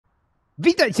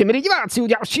Vítajte, milí diváci, u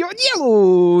ďalšieho dielu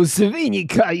z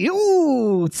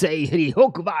vynikajúcej hry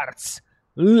Hogwarts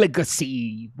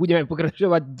Legacy. Budeme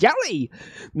pokračovať ďalej.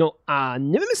 No a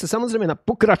nevieme sa samozrejme na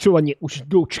pokračovanie už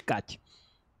dočkať.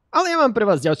 Ale ja mám pre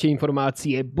vás ďalšie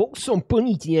informácie. Bol som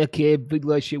plniť nejaké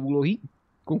vedľajšie úlohy,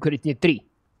 konkrétne 3.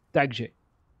 Takže,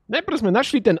 najprv sme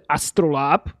našli ten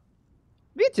astroláb.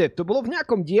 Viete, to bolo v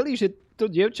nejakom dieli, že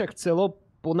to dievča chcelo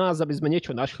po nás, aby sme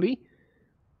niečo našli.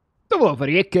 To bolo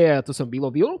v rieke a to som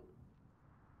vylovil.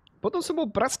 Potom som bol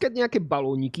praskať nejaké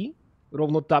balóniky,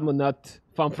 rovno tam nad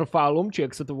fanfrofálom, či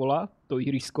jak sa to volá, to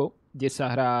ihrisko, kde sa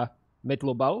hrá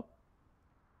metlobal.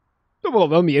 To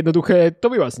bolo veľmi jednoduché, to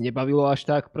by vás nebavilo až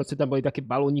tak, proste tam boli také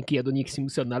balóniky a do nich si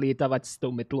musel nalietavať s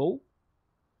tou metlou.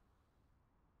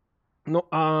 No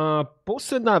a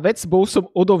posledná vec, bol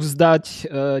som odovzdať,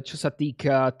 čo sa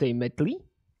týka tej metly,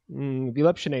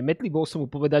 vylepšenej metly, bol som mu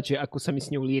povedať, že ako sa mi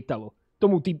s ňou lietalo.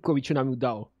 Tomu typkovi, čo nám ju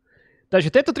dal. Takže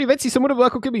tieto 3 veci som urobil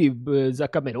ako keby za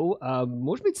kamerou a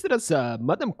môžeme ísť teraz za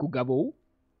Madame Kugavou.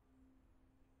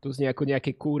 To znie ako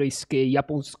nejaké kórejské,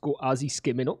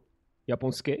 japonsko-azijské meno.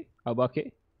 Japonské, alebo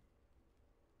aké.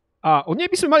 A od nej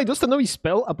by sme mali dostať nový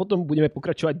spell a potom budeme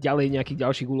pokračovať ďalej v nejakých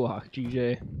ďalších úlohách.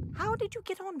 Čiže... How did you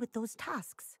get on with those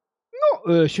tasks?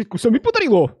 No, všetko sa mi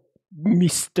podarilo.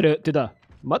 Teda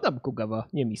Madame Kugava,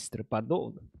 nie mistr,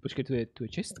 pardon. Počkaj, tu je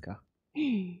čestka.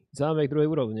 Zámek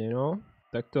druhej úrovne, no.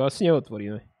 Tak to asi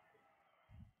neotvoríme.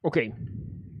 OK.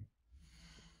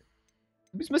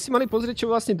 By sme si mali pozrieť, čo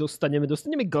vlastne dostaneme.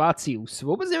 Dostaneme Glacius.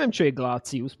 Vôbec neviem, čo je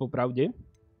Glacius, popravde.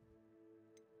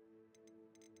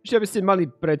 Ešte aby ste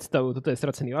mali predstavu. Toto je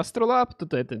stracený astroláb,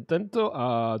 toto je tento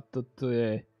a toto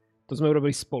je... To sme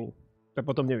urobili spolu. Tak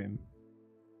potom neviem.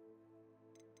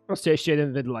 Proste ešte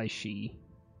jeden vedľajší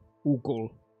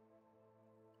úkol.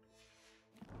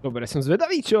 Dobre, som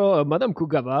zvedavý, čo Madame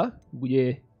Kugava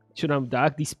bude, čo nám dá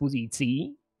k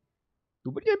dispozícii. Tu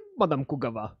bude Madame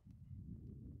Kugava.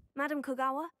 Madame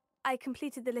Kugawa, I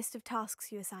completed the list of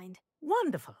tasks you assigned.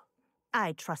 Wonderful.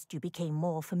 I trust you became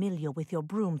more familiar with your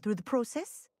broom through the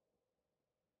process?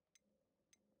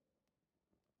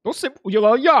 To jsem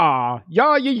udělal já.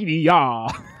 Já jediný já.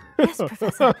 Yes,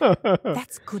 Professor.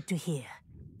 That's good to hear.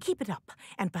 Keep it up,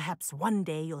 and perhaps one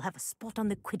day you'll have a spot on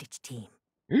the Quidditch team.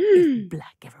 If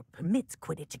Black ever permits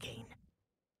Quidditch again.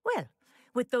 Well,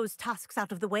 with those tasks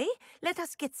out of the way, let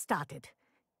us get started.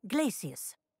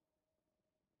 Glacius.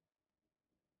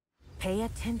 Pay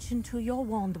attention to your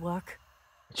wand work.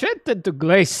 Čo je tento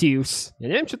Glacius?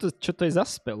 Ja neviem, čo to je za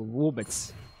spell vôbec.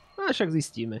 A však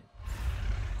zistíme.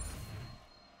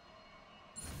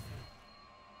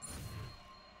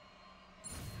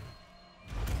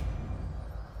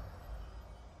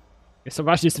 Ja som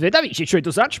vážne zvedavý, že čo je to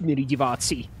zač, milí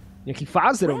diváci. Nejaký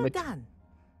fázeromet. Well done.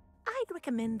 I'd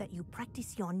recommend that you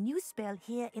practice your new spell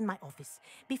here in my office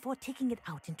before taking it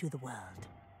out into the world.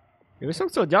 Ja by som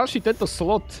chcel ďalší tento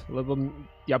slot, lebo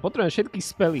ja potrebujem všetky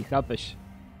spely, chápeš?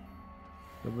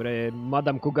 Dobre,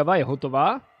 Madame Kugava je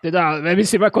hotová. Teda,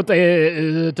 myslím, ako to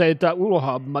je tá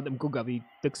úloha Madame Kugavy.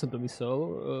 Tak som to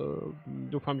myslel.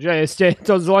 Dúfam, že ste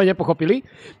to zle nepochopili.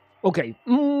 OK.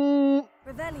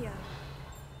 Revelio.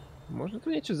 Možno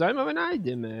tu niečo zaujímavé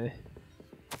nájdeme.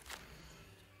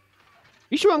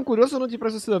 Vyšlo vám ku rozhodnutí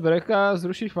profesora Brecha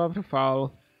zrušiť fanfrofál.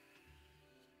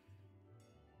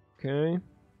 OK.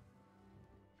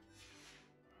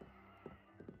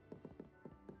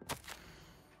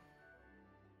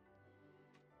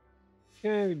 OK,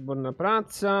 výborná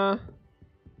práca.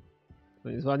 To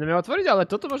nezvládneme otvoriť, ale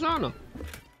toto možno áno.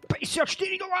 54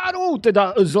 $,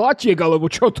 teda zlatiek,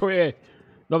 alebo čo to je?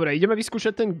 Dobre, ideme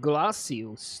vyskúšať ten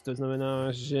Glacius. To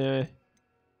znamená, že...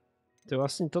 To je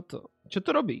vlastne toto. Čo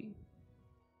to robí?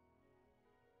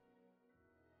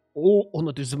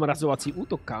 Ono to je zmrazovací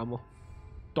útok, kámo.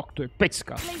 Tak to je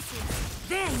pecka.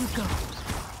 There you go.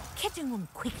 Catching on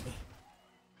quickly.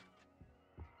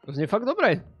 To znie fakt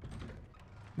dobre.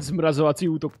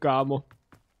 Zmrazovací útok, kámo.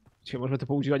 Čiže môžeme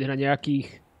to používať na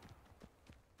nejakých...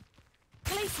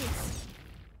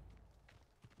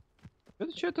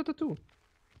 Čo je toto tu?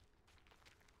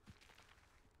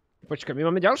 Počkaj, my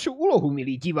máme ďalšiu úlohu,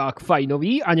 milý divák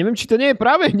fajnový, a neviem, či to nie je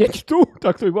práve hneď tu,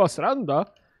 tak to by bola sranda.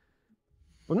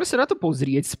 Poďme sa na to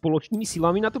pozrieť, spoločnými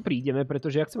silami na to prídeme,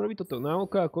 pretože ja chcem robiť toto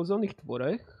náuka o kouzelných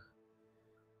tvorech.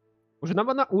 Môže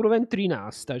nám na úroveň 13,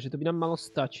 takže to by nám malo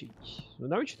stačiť.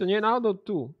 No dáme, či to nie je náhodou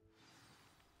tu.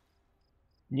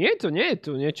 Nie je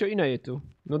tu, niečo iné je tu.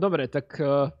 No dobre, tak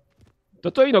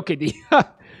toto je inokedy.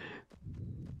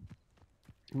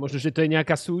 Možno, že to je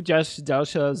nejaká súťaž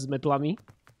ďalšia s metlami,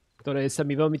 ktoré sa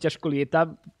mi veľmi ťažko lieta.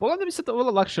 Podľa mňa by sa to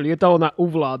oveľa ľahšie lietalo na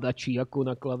ovládači ako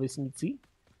na klavesnici.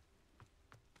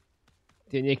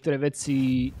 tie niektoré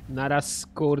veci naraz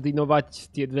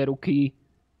koordinovať, tie dve ruky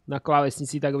na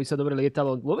klávesnici, tak aby sa dobre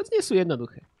lietalo. Vôbec nie sú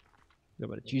jednoduché.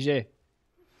 Dobre, čiže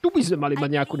tu by sme mali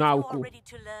mať nejakú náuku.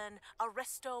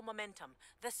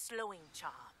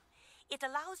 It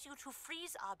allows you to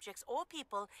freeze objects or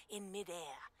people in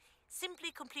mid-air.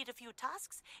 Simply complete a few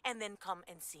tasks and then come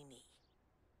and see me.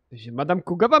 Takže Madame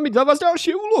Kugava mi dáva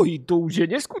ďalšie úlohy. To už je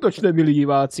neskutočné, milí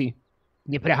diváci.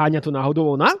 Nepreháňa to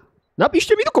náhodou ona?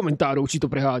 Napíšte mi do komentárov, či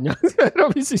to preháňa.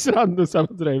 Robí si srandu,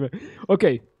 samozrejme. OK.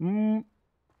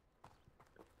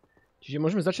 Čiže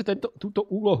môžeme začať túto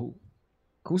úlohu.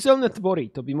 Kúzelné tvory,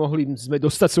 to by mohli sme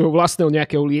dostať svojho vlastného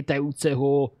nejakého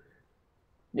lietajúceho...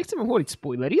 Nechcem vám hovoriť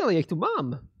spoilery, ale ja ich tu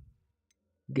mám.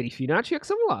 Grifináč, jak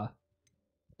sa volá?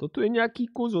 Toto je nejaký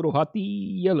kozorohatý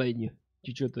jeleň.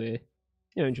 Či čo to je?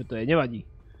 Neviem, čo to je, nevadí.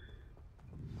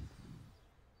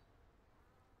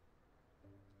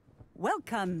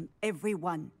 Welcome,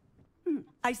 everyone.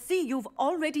 I see you've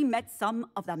already met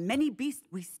some of the many beasts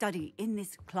we study in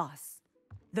this class.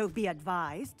 Though be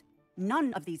advised,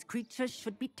 none of these creatures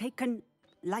should be taken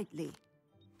lightly.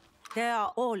 They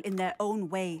are all in their own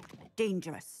way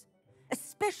dangerous,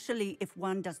 especially if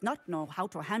one does not know how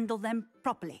to handle them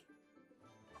properly.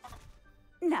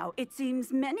 Now, it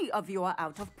seems many of you are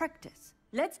out of practice.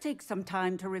 Let's take some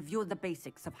time to review the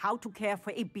basics of how to care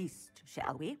for a beast,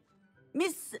 shall we?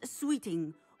 Miss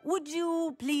Sweeting, would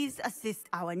you please assist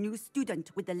our new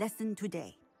student with the lesson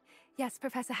today? Yes,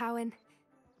 Professor Howen.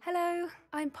 Hello,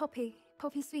 I'm Poppy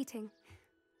Sweeting.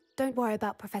 Don't worry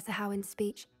about Professor Howen's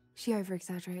speech. She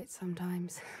over-exaggerates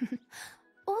sometimes.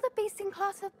 All the beasts in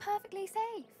class are perfectly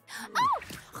safe. Oh!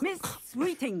 Miss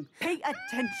Sweeting, pay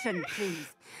attention,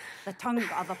 please. The tongue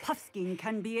of a puffskein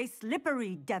can be a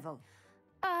slippery devil.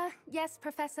 Yes,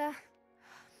 Professor.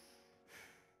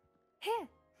 Here,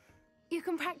 you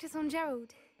can practice on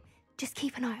Gerald. Just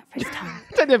keep an eye out for his tongue.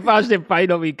 Ten je vážne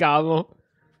fajnový, kámo.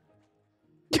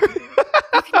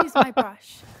 You can use my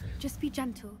brush. Just be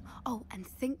gentle. Oh, and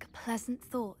think pleasant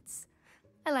thoughts.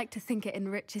 I like to think it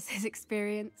enriches his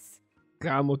experience.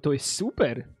 Kámo, to je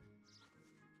super.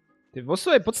 To je vo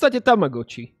svojej podstate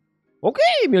Tamagotchi. OK,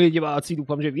 milí diváci,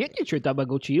 dúfam, že viete, čo je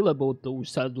Tamagotchi, lebo to už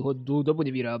sa dlhú dobu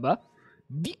nevyrába.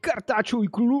 Vykartáčuj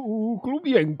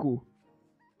klubienku.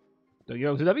 Tak ja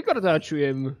ho teda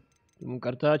vykartáčujem. Tu mám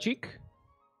kartáčik.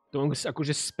 To mám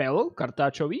akože spell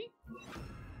kartáčový.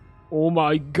 Oh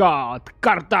my god,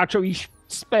 kartáčový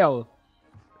spell.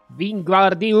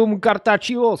 Wingardium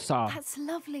Cartaciosa. That's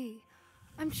lovely.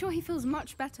 I'm sure he feels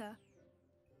much better.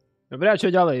 Dobre, a čo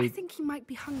ďalej? I think he might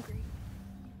be hungry.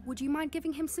 Would you mind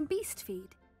giving him some beast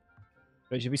feed?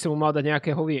 Takže by som mu mal dať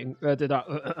nejaké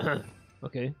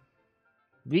OK.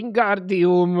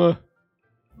 Wingardium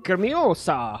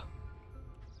Carmiosa.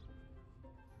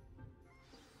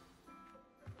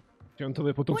 Čo on to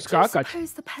bude potom skákať? What do you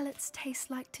suppose the pellets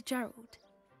taste like to Gerald?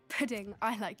 Pudding,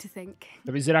 I like to think.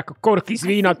 To vyzerá ako korky z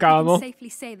vína, kámo.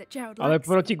 Ale likes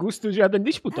proti gustu žiaden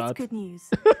disputát. That's good news.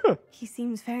 He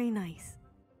seems very nice.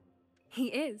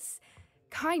 He is.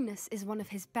 Kindness is one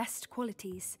of his best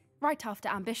qualities, right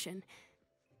after ambition.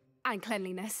 And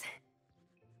cleanliness.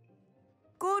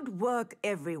 Good work,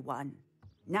 everyone.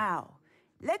 Now,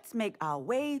 let's make our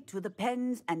way to the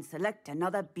pens and select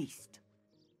another beast.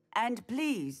 And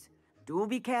please, do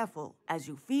be careful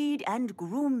as you feed and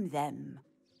groom them.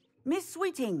 Miss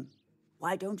Sweeting,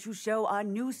 why don't you show our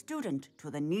new student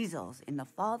to the Neasels in the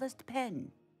farthest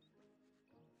pen?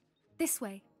 This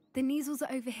way. The Neasels are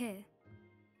over here.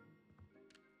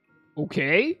 OK.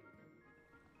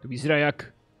 To vyzerá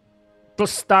jak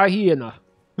tlstá hyena.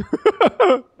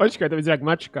 Počkaj, to vyzerá jak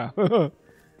mačka.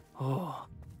 Oh,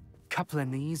 couple of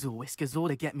Neasel whiskers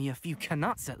ought to get me a few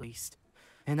canuts at least.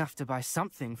 Enough to buy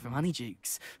something from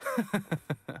Honeydukes.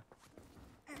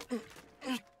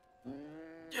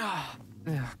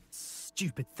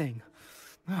 Stupid thing.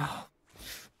 What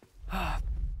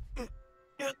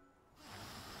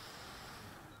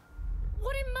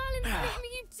in Merlin's name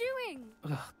are you doing?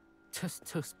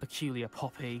 Tuss, peculiar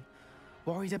Poppy.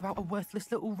 Worried about a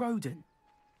worthless little rodent.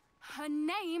 Her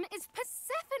name is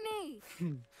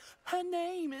Persephone. Her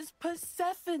name is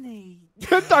Persephone.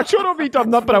 Tá čo robí tam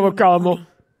napravo, kámo?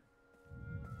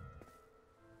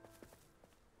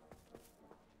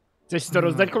 Chceš si to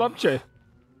rozdať, chlapče?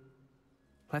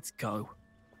 Let's go.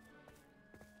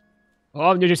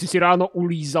 Hlavne, že si ráno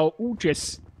ulízal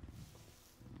účes.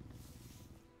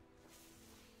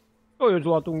 To je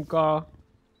zlatunka.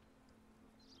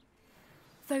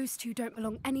 Those two don't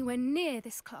belong anywhere near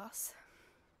this class.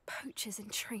 Poachers in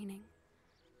training.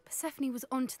 Persephone was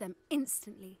onto them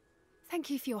instantly. Thank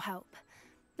you for your help.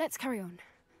 Let's carry on.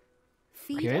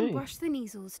 Feed and brush the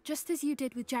Neasels just as you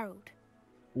did with Gerald.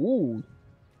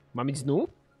 Mám ísť dnu?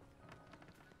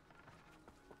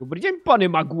 Dobrý deň, pane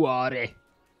Maguire.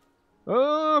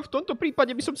 V tomto prípade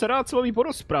by som sa rád s vami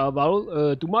porozprával.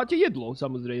 Tu máte jedlo,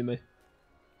 samozrejme.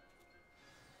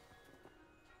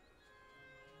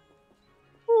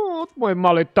 Moje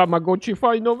malé tamagotchi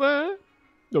fajnové.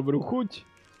 Dobrú chuť.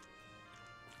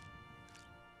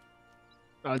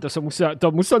 Ale to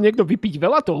musel niekto vypiť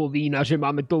veľa toho vína, že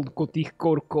máme toľko tých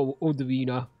korkov od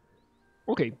vína.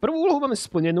 OK, prvú úlohu máme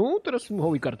splnenú, teraz ho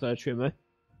vykartáčujeme.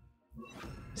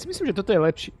 Si myslím, že toto je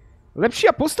lepšie.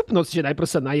 Lepšia postupnosť, že najprv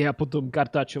sa naje a potom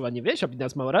kartáčovanie, vieš, aby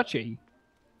nás mal radšej.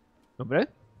 Dobre?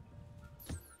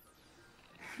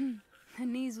 The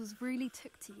Neasels really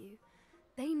took to you.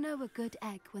 They know a good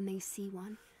egg when they see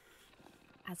one.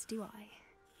 As do I.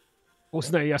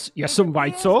 Poznaj, ja som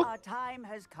vajco. Our time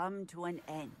has come to an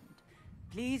end.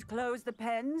 Please close the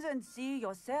pens and see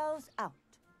yourselves out.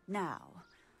 Now,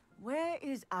 where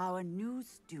is our new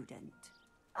student?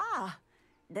 Ah,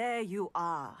 there you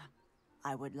are.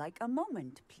 I would like a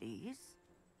moment, please.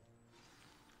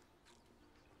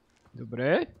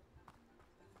 Dobre.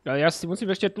 Ale ja si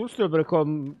musím ešte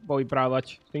tlustrobrkom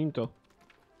povyprávať s týmto.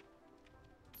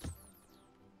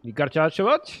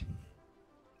 Vykarťačovať?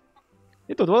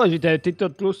 Je to dôležité, týto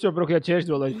tlustrobrok je tiež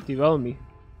dôležitý, veľmi.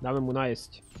 Dáme mu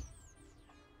najesť.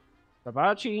 Sa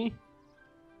páči?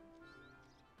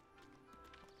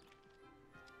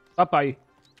 Papaj.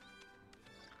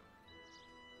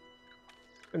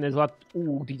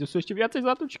 Títo sú ešte viacej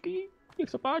zlatočky.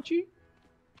 Nech sa páči.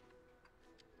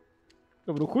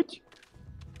 Dobrú chuť.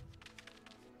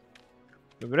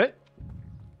 Dobre.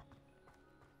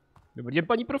 Dobrý deň,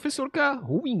 pani profesorka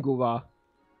Hovingová.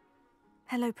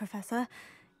 Hello, Professor.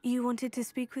 You wanted to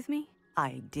speak with me?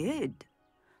 I did.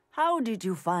 How did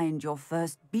you find your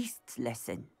first beasts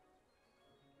lesson?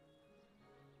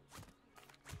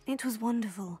 It was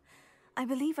wonderful. I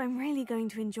believe I'm really going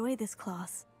to enjoy this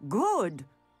class. Good.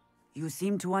 You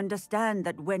seem to understand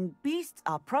that when beasts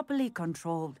are properly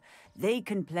controlled, they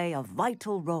can play a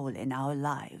vital role in our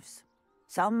lives.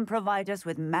 Some provide us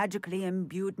with magically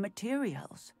imbued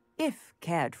materials, if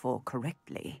cared for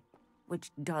correctly,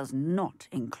 which does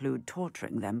not include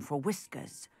torturing them for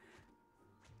whiskers.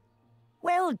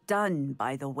 Well done,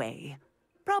 by the way.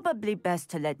 Probably best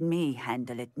to let me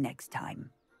handle it next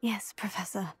time. Yes,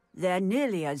 Professor. They're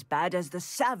nearly as bad as the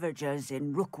Savagers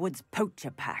in Rookwood's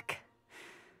poacher pack.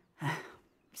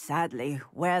 Sadly,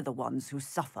 we're the ones who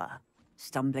suffer,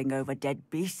 stumbling over dead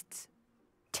beasts.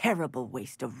 Terrible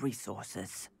waste of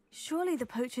resources. Surely the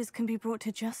poachers can be brought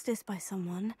to justice by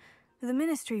someone. The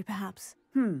Ministry, perhaps.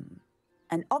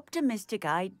 An optimistic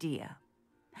idea.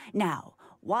 Now,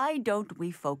 why don't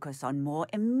we focus on more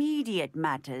immediate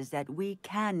matters that we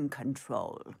can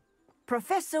control?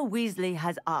 Professor Weasley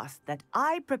has asked that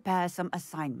I prepare some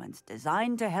assignments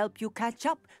designed to help you catch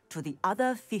up to the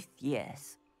other 5th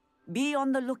years. Be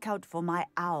on the lookout for my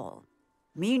owl.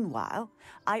 Meanwhile,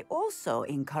 I also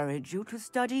encourage you to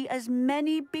study as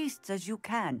many beasts as you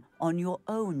can on your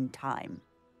own time.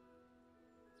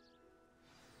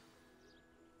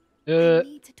 I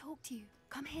need to talk to you.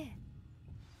 Come here.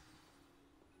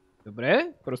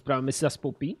 Dobre, porozprávame sa s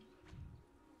Poppy.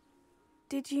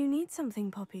 Did you need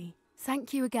something, Poppy?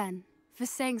 Thank you again for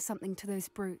saying something to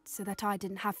those brutes so that I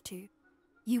didn't have to.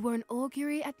 You were an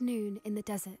augury at noon in the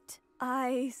desert.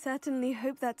 I certainly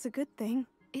hope that's a good thing.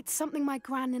 It's something my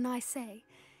gran and I say.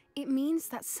 It means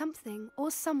that something or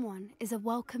someone is a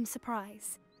welcome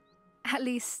surprise. At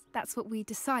least, that's what we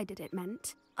decided it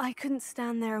meant. I couldn't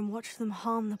stand there and watch them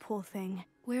harm the poor thing.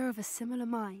 We're of a similar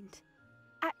mind.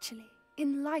 Actually,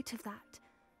 in light of that,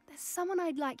 there's someone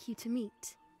I'd like you to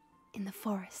meet. In the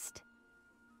forest.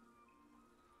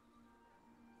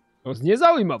 To znie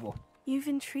zaujímavo. You've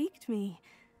intrigued me.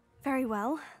 Very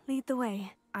well, lead the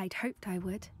way. I'd hoped I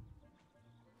would.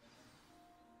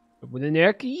 To bude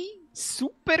nejaký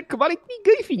super kvalitný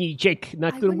grifiníček,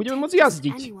 na ktorom budeme môcť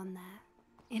jazdiť.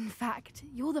 In fact,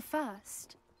 you're the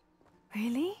first.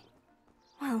 Really?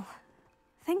 Well,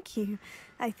 thank you,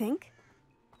 I think.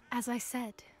 As I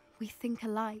said, we think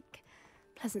alike.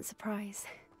 Pleasant surprise.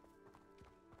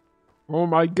 Oh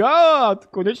my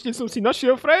god! Konečne som si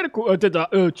našiel frajerku.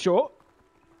 Čo?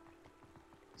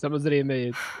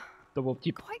 Samozrejme, to bol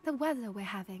vtip. Quite the weather we're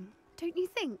having, don't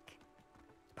you think?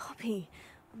 Poppy,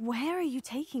 where are you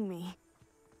taking me?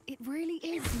 It really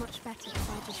is much better if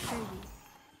I just show you.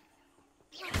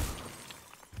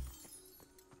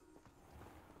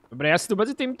 Dobre, ja si tu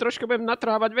medzi tým troška budem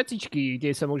natrávať vecičky,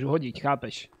 tie sa môžu hodiť,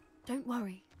 chápeš? Don't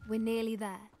worry, we're nearly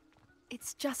there.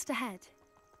 It's just ahead.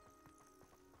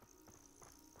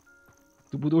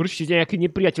 Tu budú určite nejaké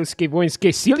nepriateľské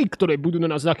vojenské sily, ktoré budú na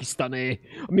nás nachystané.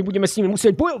 A my budeme s nimi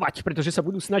musieť bojovať, pretože sa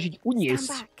budú snažiť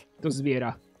uniesť to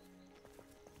zviera.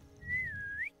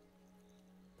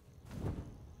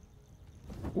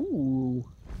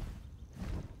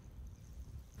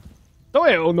 To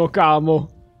je ono,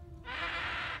 kámo.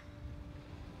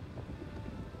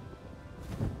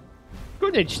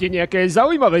 Konečne nejaké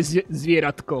zaujímavé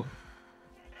zvieratko.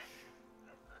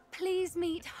 Please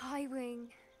meet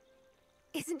Highwing.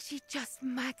 Isn't she just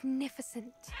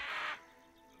magnificent?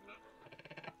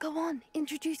 Go on,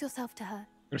 introduce yourself to her.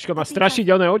 Troška má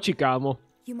strašidelné oči, kámo.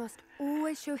 You must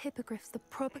always show hippogriffs the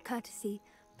proper courtesy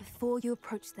before you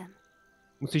approach them.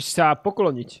 Musíš sa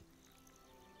pokloniť.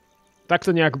 Tak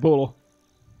to nejak bolo.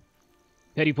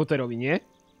 Harry Potterovi, nie?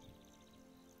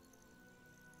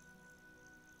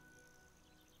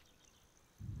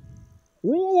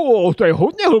 To je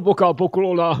hodne hlboká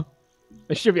poklona.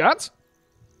 Ešte viac?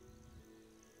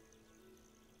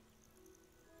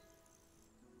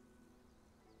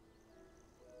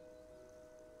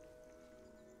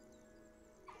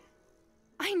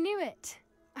 I knew it.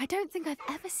 I don't think I've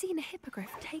ever seen a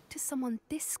hippogriff take to someone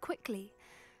this quickly.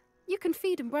 You can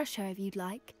feed and brush her if you'd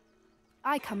like.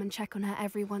 I come and check on her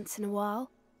every once in a while.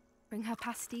 Bring her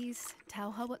pasties,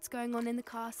 tell her what's going on in the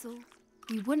castle.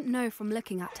 You wouldn't know from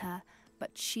looking at her,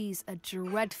 but she's a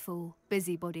dreadful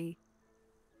busybody.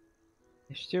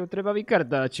 Ešte ju treba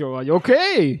vykartáčovať, OK!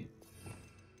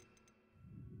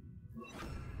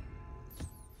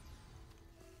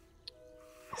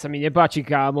 Sa mi nepáči,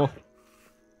 kámo.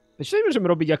 Ešte nemôžem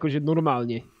robiť akože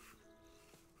normálne.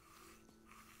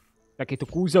 Takéto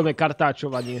kúzelné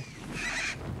kartáčovanie.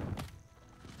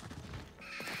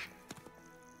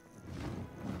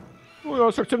 No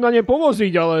ja sa chcem na nej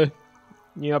povoziť, ale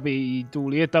nie aby tu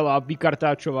lietala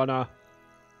vykartáčovaná.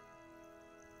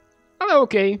 Ale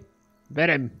okej.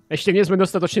 Berem. Ešte nie sme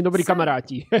dostatočne dobrí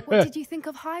kamaráti. What did you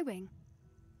think of Highwing?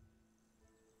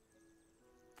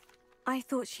 I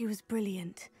thought she was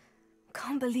brilliant.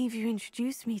 Can't believe you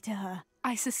introduced me to her.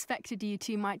 I suspected you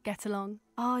two might get along.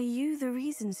 Are you the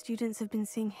reason students have been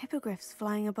seeing hippogriffs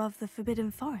flying above the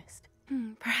Forbidden Forest?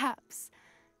 Perhaps.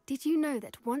 Did you know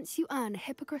that once you earn a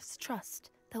hippogriff's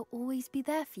trust, they'll always be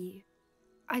there for you?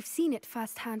 I've seen it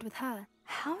firsthand with her.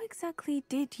 How exactly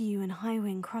did you and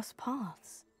Highwing cross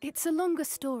paths? It's a longer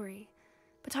story,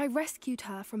 but I rescued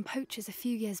her from poachers a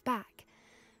few years back.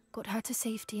 Got her to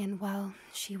safety and, well,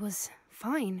 she was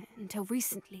fine until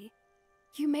recently.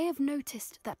 You may have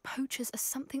noticed that poachers are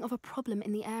something of a problem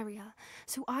in the area,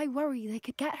 so I worry they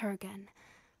could get her again.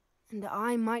 And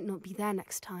I might not be there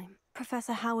next time.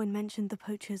 Professor Howin mentioned the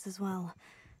poachers as well.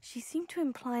 She seemed to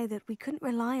imply that we couldn't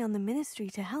rely on the Ministry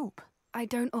to help. I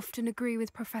don't often agree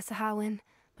with Professor Howin,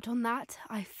 but on that,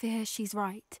 I fear she's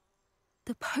right.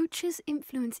 The poachers'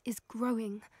 influence is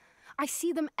growing. I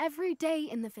see them every day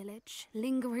in the village,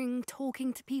 lingering,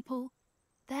 talking to people.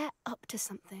 They're up to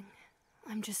something.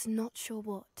 I'm just not sure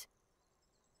what.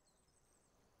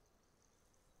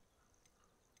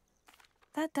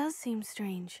 That does seem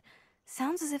strange.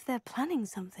 Sounds as if they're planning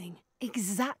something.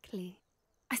 Exactly.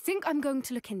 I think I'm going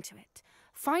to look into it.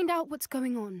 Find out what's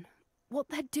going on, what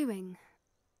they're doing.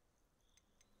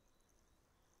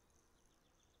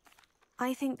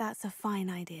 I think that's a fine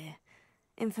idea.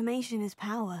 Information is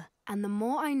power. And the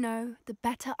more I know, the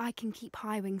better I can keep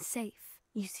Highwing safe.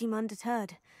 You seem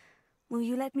undeterred. Will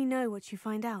you let me know what you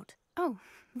find out? Oh,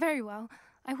 very well.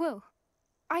 I will.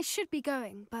 I should be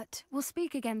going, but we'll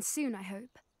speak again soon, I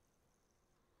hope.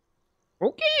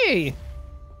 OK.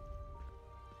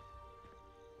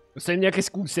 Dostanem nejaké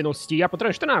skúsenosti. Ja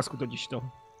potrebujem 14 totižto.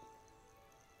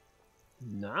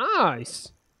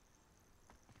 Nice.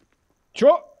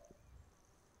 Čo?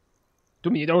 Tu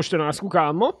mi nedalo 14,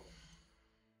 kámo?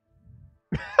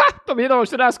 To mi nedalo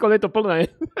 14, ale je to plné.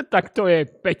 Tak to je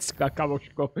pecka,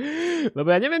 kamoško. Lebo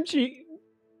ja neviem, či...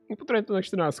 Potrebujem to na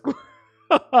 14.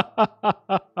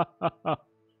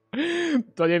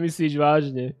 To nemyslíš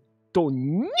vážne. To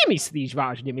nemyslíš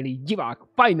vážne, milý divák,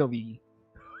 fajnový.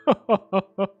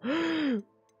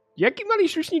 Jaký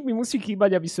malý šušník mi musí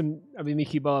chýbať, aby mi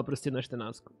chýbala proste na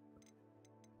 14.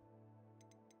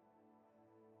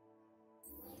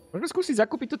 Môžeme skúsiť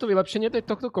zakúpiť toto vylepšenie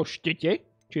tohto koštete,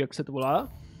 či jak sa to volá.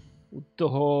 U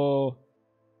toho...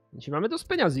 Či máme dosť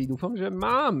peňazí, dúfam, že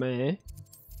máme.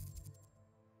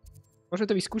 Môžeme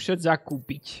to vyskúšať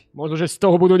zakúpiť. Možno, že z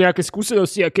toho budú nejaké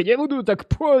skúsenosti, a keď nebudú, tak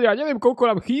ja neviem, koľko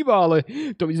nám chýba, ale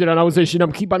to vyzerá naozaj, že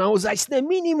nám chýba naozajstné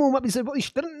minimum, aby sme boli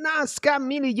 14,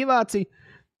 milí diváci.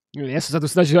 Ja som sa tu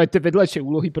snažil aj tie vedľajšie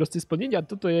úlohy proste splniť a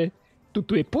toto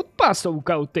je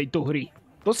podpásovka od tejto hry.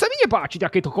 To sa mi nepáči,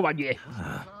 takéto chovanie.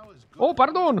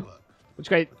 Pardon.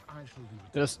 Počkaj.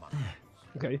 Teraz...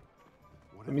 OK.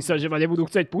 Myslel, že ma nebudú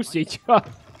chcieť pustiť.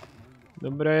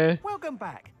 Dobre. Welcome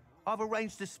back. I've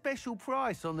arranged a special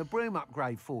price on the broom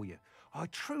upgrade for you. I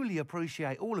truly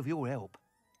appreciate all of your help.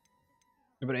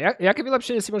 Dobre, jaké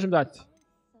vylepšenie si môžem dať?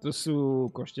 To sú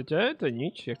koštete, to je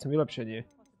nič. Ja chcem vylepšenie.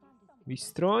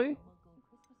 Výstroj.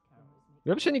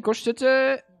 Vylepšení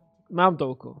koštete... Mám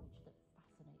toľko.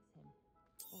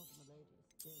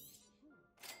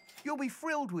 You'll be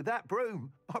thrilled with that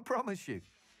broom, I promise you.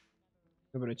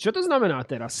 Dobre, čo to znamená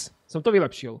teraz? Som to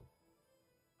vylepšil.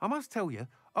 I must tell you,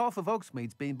 half of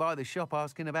Hogsmeade's been by the shop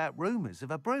asking about rumours of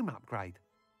a broom upgrade.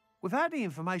 Without the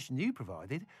information you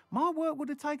provided, my work would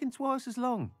have taken twice as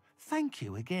long. Thank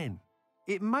you again.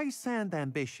 It may sound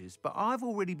ambitious, but I've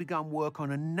already begun work on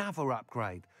another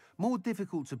upgrade, more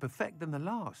difficult to perfect than the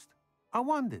last. I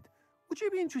wondered, would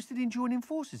you be interested in joining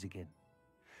forces again?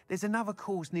 There's another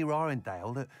course near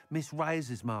Arendale that Miss Reyes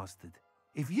has mastered.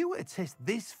 If you were to test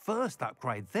this first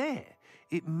upgrade there,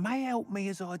 it may help me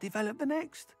as I develop the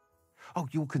next. Oh,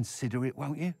 you'll consider it,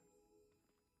 won't you?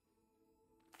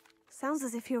 Sounds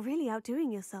as if you're really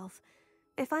outdoing yourself.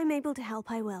 If I'm able to help,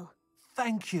 I will.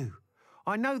 Thank you.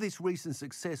 I know this recent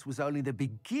success was only the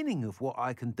beginning of what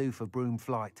I can do for broom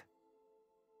flight.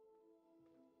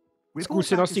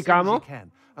 Skúsenosti, kámo?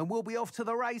 And we'll be off to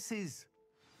the races.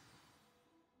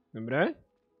 Dobre.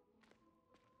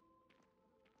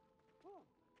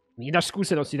 Mi dáš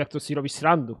skúsenosti, tak to si robíš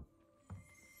srandu.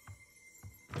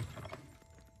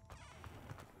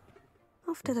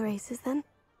 Off to the races then.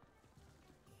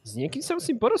 S niekým sa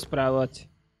musím porozprávať.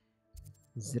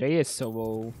 S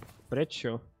Reyesovou.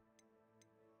 Prečo?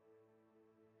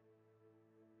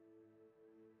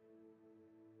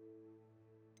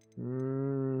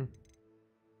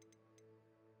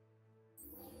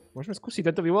 Môžeme skúsiť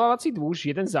tento vyvolávací dvúž,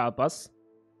 jeden zápas.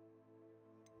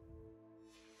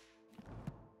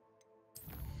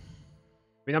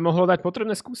 By nám mohlo dať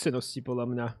potrebné skúsenosti, podľa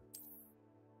mňa.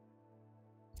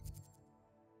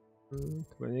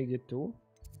 To je niekde tu.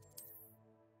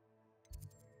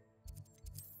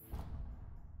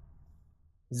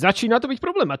 Začína to byť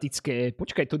problematické.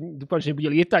 Počkaj, to dúfam, že nebude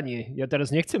lietanie. Ja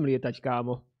teraz nechcem lietať,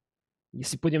 kámo. Ja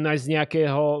si pôjdem nájsť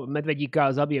nejakého medvedíka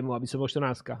a zabijem mu, aby som bol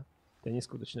 14. To je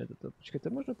neskutočné toto. Počkaj, to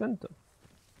je možno tento.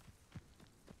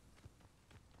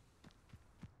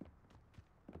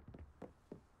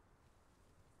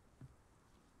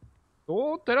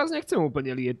 To teraz nechcem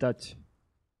úplne lietať.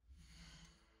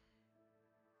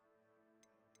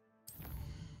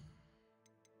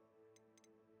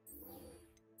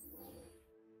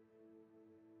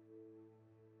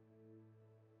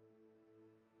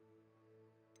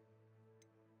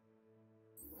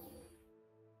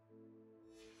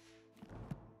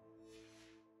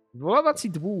 Volávací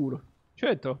dvůr. Čo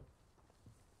je to?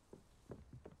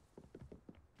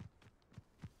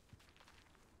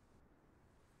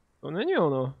 To není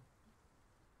ono.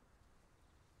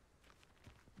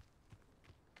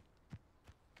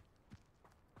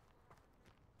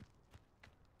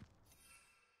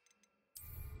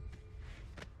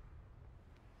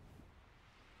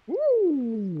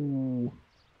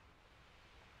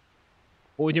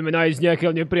 Pôjdeme nájsť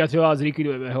nejakého nepriateľa a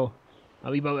zlikvidujeme ho. A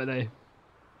vybavené.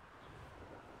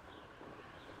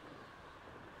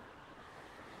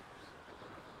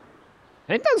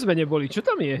 Hen tam sme neboli, čo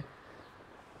tam je?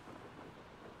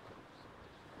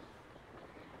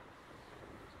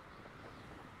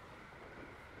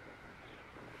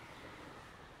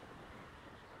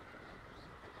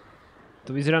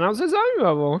 To vyzerá naozaj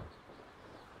zaujímavo.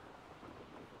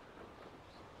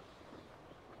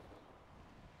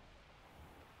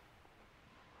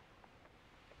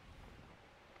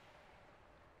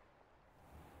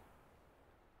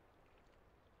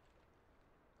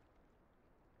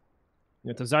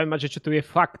 Mňa to zaujíma, že čo tu je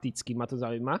fakticky, ma to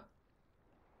zaujíma.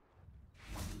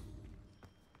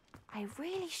 I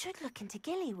really should look into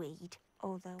gillyweed,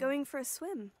 although... Going for a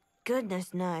swim?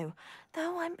 Goodness, no.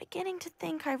 Though I'm beginning to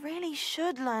think I really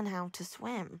should learn how to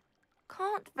swim.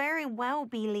 Can't very well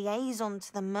be liaison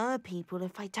to the mer people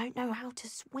if I don't know how to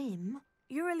swim.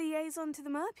 You're a liaison to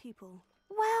the mer people?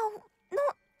 Well,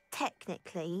 not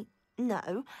technically,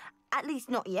 no. At least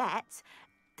not yet.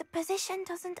 The position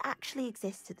doesn't actually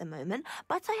exist at the moment,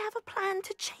 but I have a plan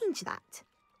to change that.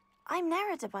 I'm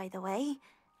Nerida, by the way.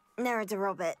 Nerida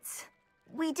Roberts.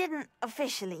 We didn't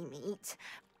officially meet,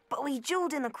 but we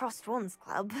duelled in the Crossed Wands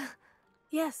Club.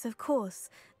 Yes, of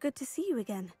course. Good to see you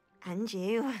again. And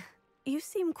you. You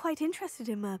seem quite interested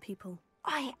in mer people.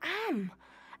 I am.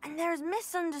 And they're as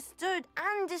misunderstood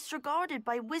and disregarded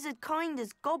by wizard kind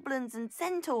as goblins and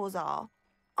centaurs are.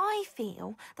 I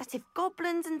feel that if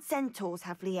goblins and centaurs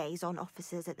have liaison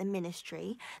officers at the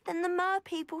ministry, then the mer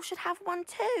people should have one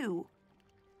too.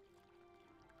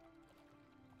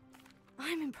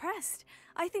 I'm impressed.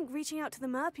 I think reaching out to the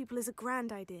mer people is a grand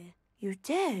idea. You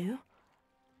do?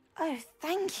 Oh,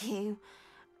 thank you.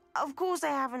 Of course,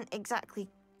 I haven't exactly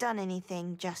done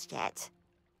anything just yet.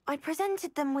 I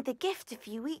presented them with a gift a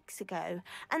few weeks ago,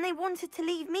 and they wanted to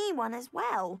leave me one as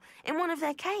well, in one of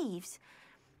their caves.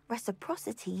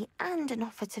 Reciprocity and an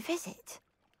offer to visit.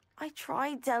 I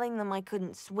tried telling them I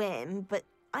couldn't swim, but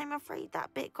I'm afraid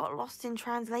that bit got lost in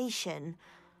translation.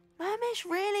 Mermish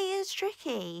really is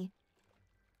tricky.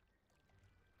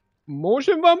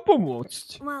 Môžem vám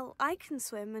pomôcť. Well, I can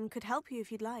swim and could help you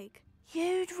if you'd like.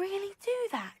 You'd really do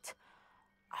that?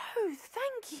 Oh,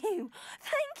 thank you!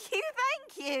 Thank you, thank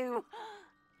you!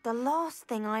 The last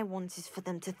thing I want is for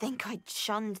them to think I'd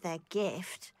shunned their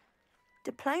gift.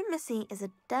 Diplomacy is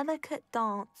a delicate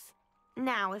dance.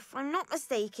 Now, if I'm not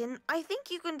mistaken, I think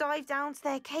you can dive down to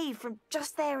their cave from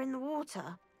just there in the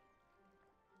water.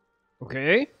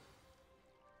 Okay.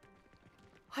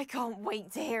 I can't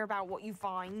wait to hear about what you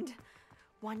find.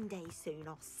 One day soon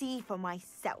I'll see for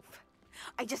myself.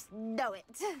 I just know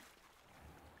it.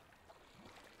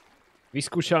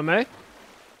 Vyskúšame.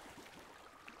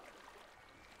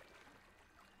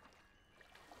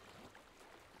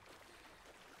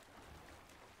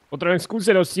 Potrebujem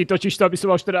skúsenosti, totiž to, aby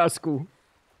som mal 14.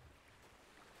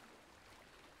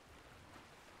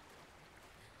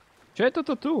 Čo je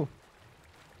toto tu?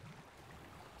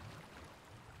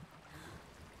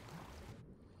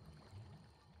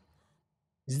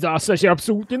 Zdá sa, že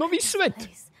absolútne nový svet.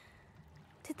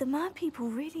 Did the mer people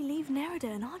really leave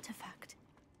Nerida an artifact?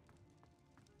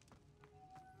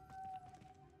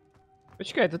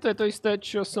 Počkaj, toto je to isté,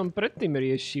 čo som predtým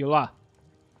riešila.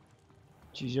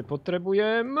 Čiže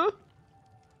potrebujem...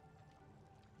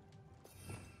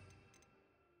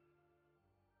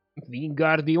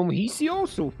 Wingardium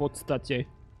Heesiosu v podstate.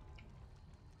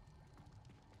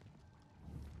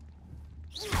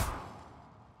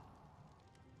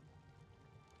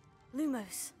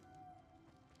 Lumos.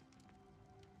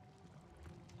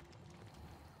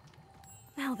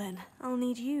 Now then, I'll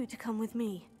need you to come with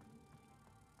me.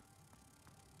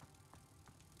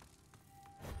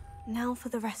 Now for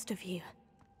the rest of you.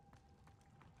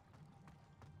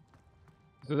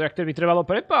 To jak to by trebalo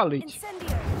prepáliť.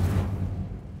 Incendio.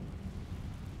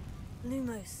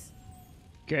 Lumos.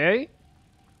 Okej.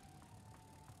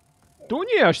 Tu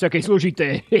nie je až také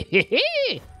zložité.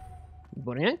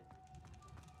 Výborne.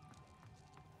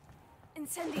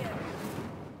 Incendio.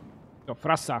 To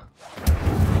frasa.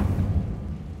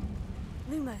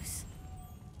 Lumos.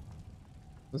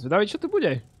 Zvedavý, čo tu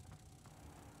bude.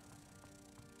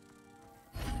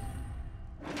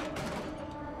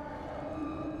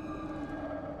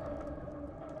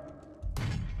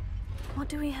 What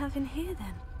do we have in here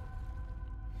then?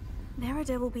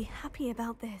 Nerida will be happy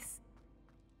about this.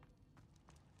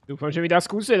 Dúfam, že mi dá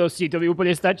skúsenosti, to mi úplne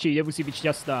stačí, nemusí byť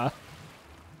šťastná.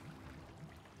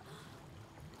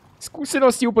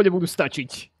 Skúsenosti úplne budú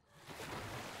stačiť.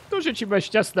 To, že či budeš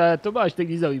šťastná, to ma až tak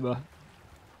nezaujíma.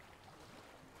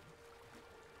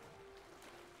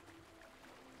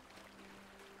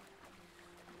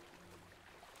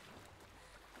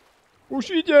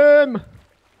 Už idem!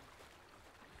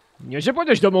 Nie, že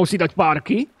pôjdeš domov si dať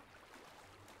párky?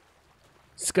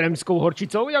 S kremskou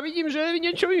horčicou? Ja vidím, že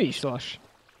niečo vymýšľaš.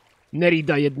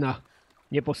 Nerida jedna.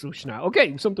 Neposlušná.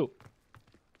 OK, už som tu.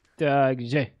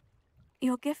 Takže.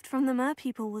 Your gift from the mer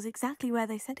people was exactly where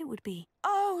they said it would be.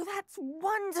 Oh, that's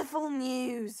wonderful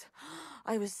news.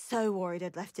 I was so worried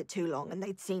I'd left it too long and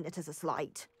they'd seen it as a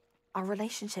slight. Our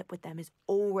relationship with them is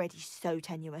already so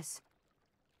tenuous.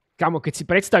 Kamo, keď si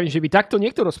predstavím, že by takto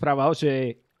niekto rozprával,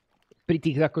 že pri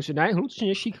tých akože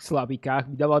najhlučnejších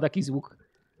slavíkách by dával taký zvuk.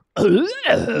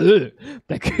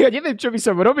 Tak ja neviem, čo by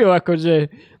som robil, akože...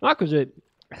 No akože...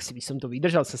 Asi by som to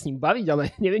vydržal sa s ním baviť,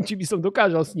 ale neviem, či by som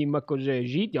dokázal s ním akože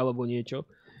žiť, alebo niečo.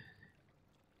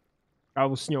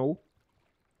 Alebo s ňou.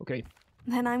 OK.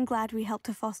 Then I'm glad we helped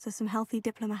to foster some healthy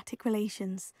diplomatic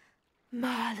relations.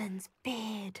 Merlin's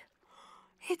beard.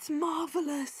 It's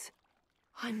marvelous.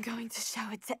 I'm going to show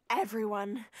it to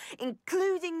everyone,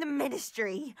 including the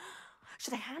ministry.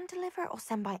 Should I hand deliver it or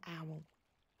send by owl?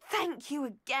 Thank you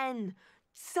again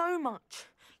so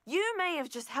much. You may have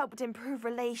just helped improve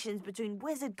relations between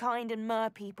wizard kind and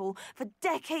mer people for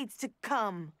decades to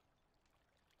come.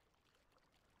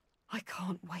 I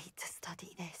can't wait to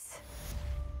study this.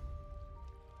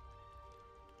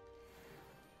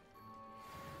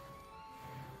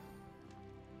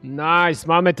 Nice,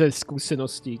 máme tie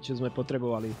skúsenosti, čo sme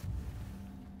potrebovali.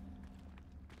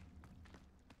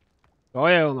 To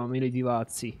je ono, milí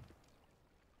diváci.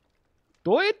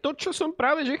 To je to, čo som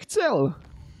práve že chcel.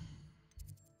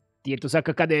 Tieto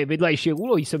zakakané vedľajšie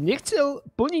úlohy som nechcel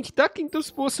plniť takýmto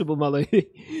spôsobom, ale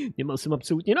nemal som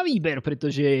absolútne na výber,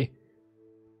 pretože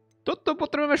toto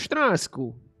potrebujeme 14.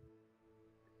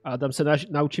 A tam sa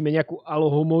naučíme nejakú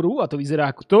alohomoru a to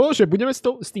vyzerá ako to, že budeme s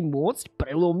tým môcť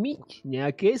prelomiť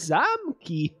nejaké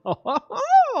zámky.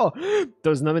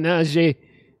 To znamená, že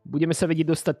budeme sa vedieť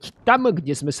dostať tam,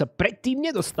 kde sme sa predtým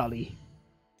nedostali.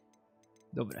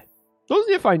 Dobre. To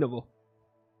znie fajnovo.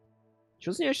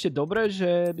 Čo znie ešte dobre,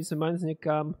 že by sme mali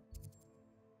niekam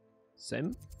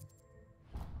sem?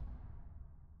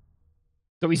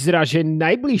 To vyzerá, že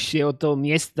najbližšie od toho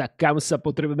miesta, kam sa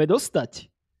potrebujeme dostať.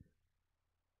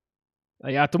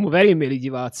 A ja tomu verím, milí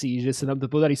diváci, že sa nám to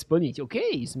podarí splniť. OK,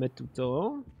 sme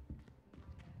tuto.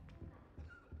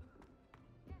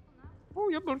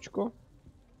 Jablčko.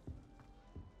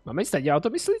 Máme stať, ja o to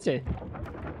myslíte?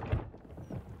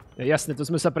 Jasné, to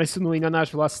sme sa presunuli na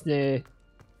náš vlastne...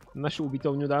 našu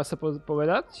ubytovňu, dá sa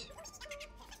povedať.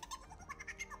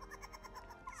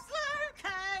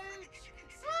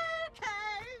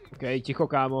 OK, ticho,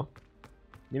 kámo.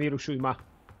 Nevyrušuj ma.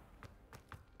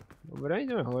 Dobre,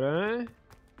 ideme hore.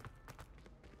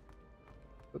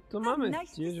 Toto máme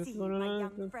tiež otvorené.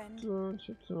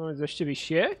 Čo to máme ešte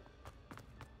vyššie?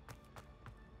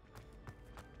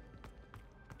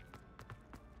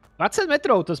 $20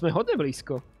 metrov, to sme hodne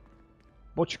blízko.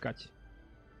 Počkať.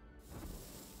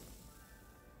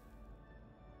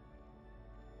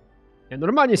 Ja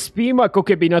normálne spím, ako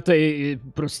keby na tej,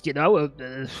 proste na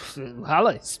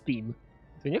hale spím.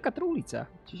 To je nejaká truhlica.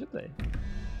 Čiže to je?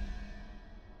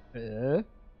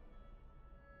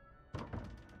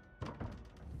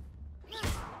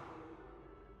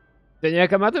 To je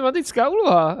nejaká matematická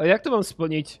úloha. A jak to mám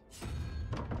splniť?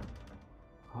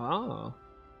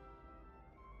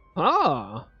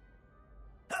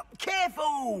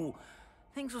 Careful!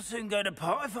 Things will soon go to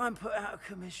pot if I'm put out of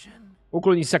commission.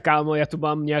 Ukloni sa, kámo, ja tu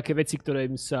mám nejaké veci,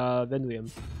 ktorým sa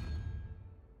venujem.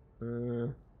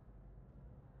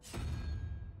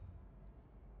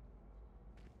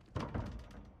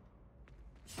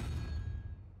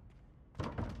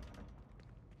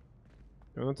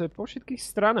 No to je po všetkých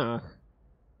stranách.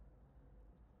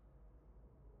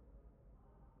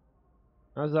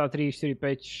 Raz, 2, 3, 4,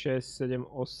 5, 6, 7,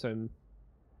 8.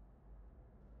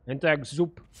 Jen to jak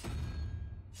zub.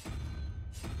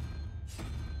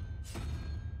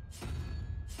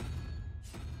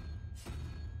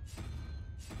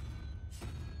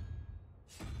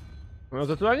 No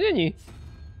to tu ani není.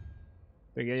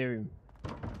 Tak ja neviem.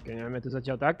 Keď nemáme to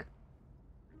zatiaľ tak.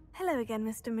 Hello again,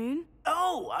 Mr. Moon.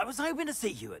 Oh, I was hoping to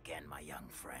see you again, my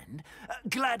young friend.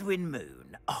 Gladwin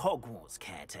Moon, Hogwarts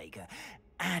caretaker,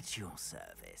 at your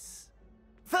service.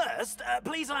 First,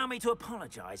 please allow me to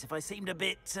apologize if I seemed a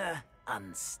bit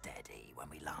unsteady when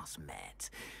we last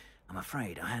met. I'm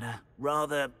afraid I had a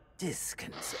rather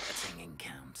disconcerting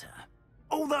encounter.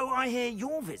 Although I hear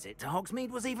your visit to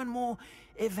Hogsmeade was even more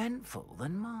eventful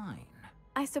than mine.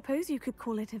 I suppose you could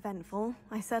call it eventful.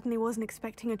 I certainly wasn't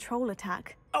expecting a troll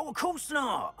attack. Oh, of course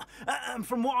not.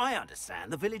 From what I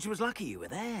understand, the village was lucky you were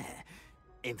there.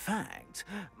 In fact,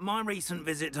 my recent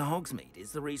visit to Hogsmeade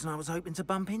is the reason I was hoping to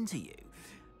bump into you.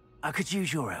 I could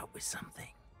use your help with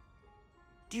something.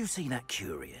 Do you see that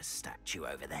curious statue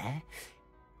over there?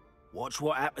 Watch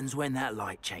what happens when that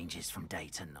light changes from day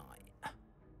to night.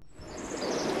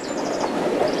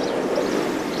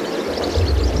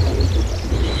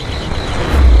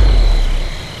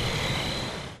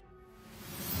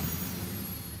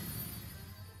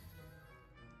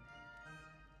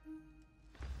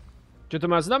 Čo to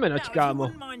má znamenať,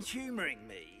 kámo? Now, if you wouldn't mind humoring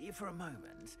me for a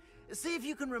moment, see if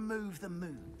you can remove the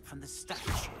moon from the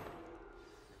statue.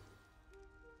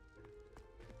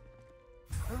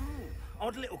 Oh,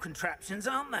 odd little contraptions,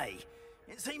 aren't they?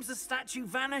 It seems the statue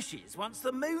vanishes once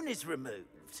the moon is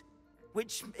removed,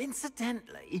 which,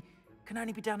 incidentally, can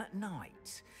only be done at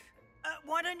night.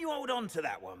 Why don't you hold on to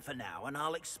that one for now, and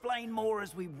I'll explain more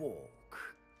as we walk.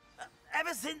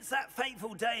 Ever since that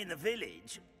fateful day in the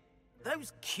village,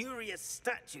 those curious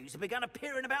statues have begun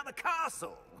appearing about the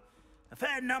castle. A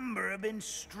fair number have been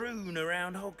strewn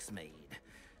around Hogsmeade.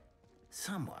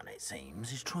 Someone, it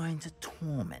seems, is trying to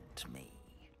torment me.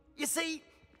 You see,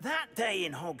 that day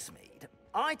in Hogsmeade,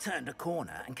 I turned a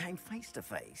corner and came face to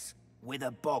face with a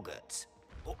boggart,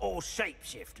 or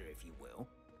shapeshifter, if you will,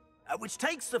 which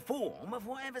takes the form of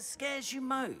whatever scares you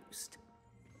most.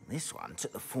 This one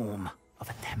took the form of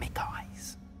a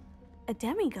demiguise. A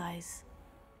demiguise?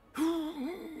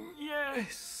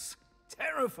 Yes!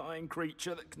 Terrifying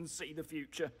creature that can see the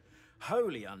future.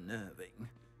 Wholly unnerving.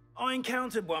 I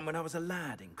encountered one when I was a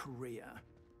lad in Korea.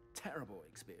 Terrible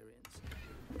experience.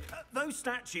 Those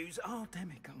statues are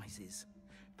demiguises.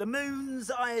 The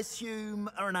moons, I assume,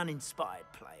 are an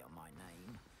uninspired play on my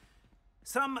name.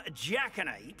 Some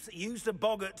jackanapes used a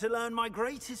boggart to learn my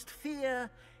greatest fear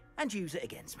and use it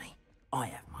against me. I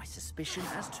have my suspicion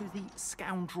as to the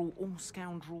scoundrel or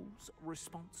scoundrels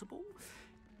responsible.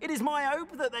 It is my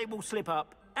hope that they will slip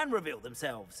up and reveal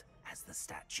themselves as the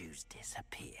statues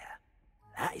disappear.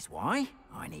 That is why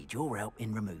I need your help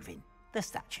in removing the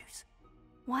statues.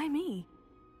 Why me?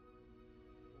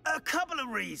 A couple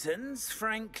of reasons,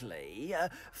 frankly.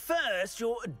 First,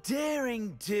 your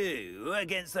daring do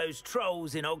against those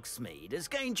trolls in Hogsmeade has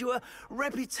gained you a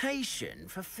reputation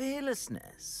for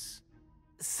fearlessness.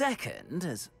 Second,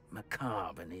 as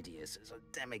macabre and hideous as a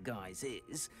demiguise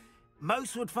is,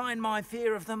 most would find my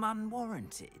fear of them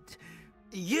unwarranted.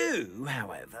 You,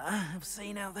 however, have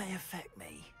seen how they affect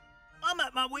me. I'm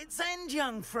at my wit's end,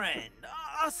 young friend.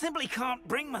 I simply can't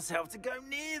bring myself to go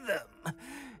near them.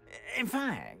 In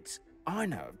fact, I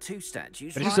know of two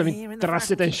statues right here in the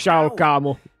faculty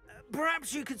tower.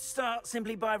 Perhaps you could start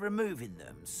simply by removing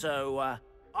them, so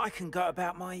I can go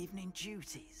about my evening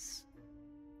duties.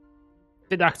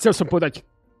 Teda chcel som povedať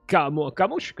kámo a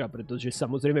kamoška, pretože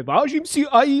samozrejme vážim si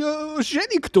aj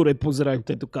ženy, ktoré pozerajú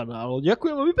tento kanál.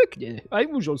 Ďakujem veľmi pekne. Aj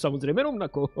mužov samozrejme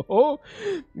rovnako.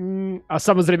 A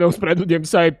samozrejme ospravedlňujem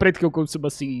sa, aj pred chvíľkou som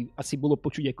asi bolo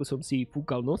počuť, ako som si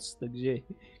fúkal nos, takže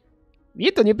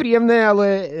je to nepríjemné, ale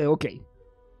OK.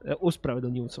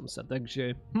 Ospravedlnil som sa,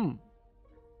 takže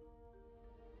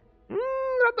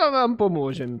rada vám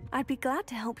pomôžem. I'd be glad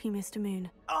to help you, Mr.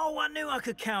 Moon. Oh, I knew I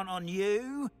could count on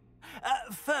you.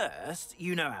 First,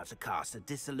 you know how to cast a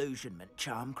disillusionment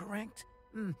charm, correct?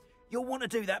 You'll want to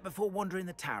do that before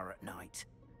wandering the tower at night.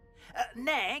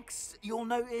 Next, you'll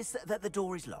notice that the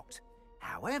door is locked.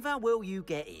 However will you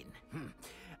get in?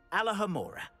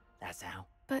 Alahomora, that's how.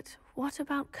 But what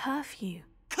about curfew?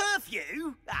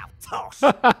 Curfew? Oh, toss.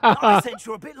 I sense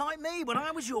you're a bit like me when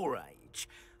I was your age.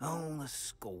 Oh, the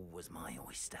school was my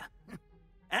oyster.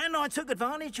 And I took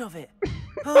advantage of it.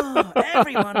 Oh,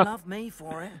 everyone loved me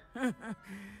for it.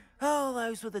 Oh,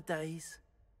 those were the days.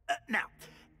 Now,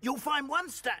 you'll find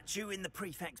one statue in the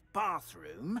prefect's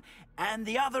bathroom and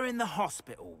the other in the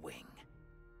hospital wing.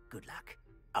 Good luck.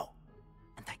 Oh,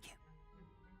 and thank you.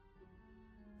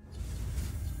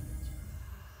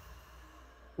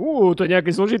 To je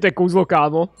nejaké zložité kúzlo,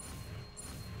 kámo.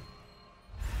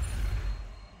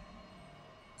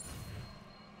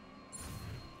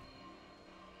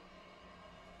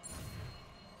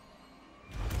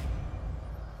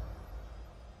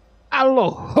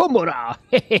 Alahomora!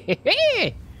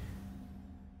 Hehehe!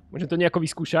 Môžem to nejako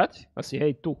vyskúšať? Asi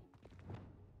hej, tu.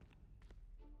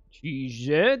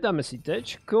 Čiže dáme si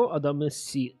tečko a dáme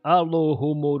si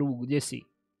Alohomoru. Kde si?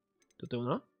 Toto je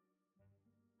ona?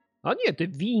 A nie, to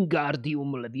je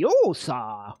Wingardium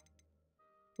Leviosa.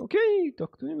 OK,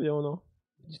 tak to nebude ono.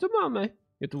 Kde to máme?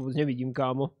 Ja to vôbec nevidím,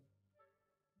 kámo.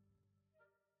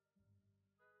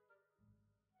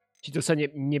 Či to sa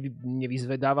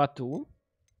nevyzvedáva tu?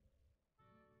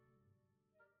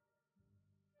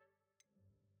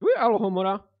 Tu je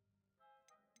Alohomora.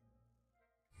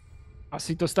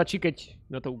 Asi to stačí, keď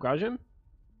na to ukážem.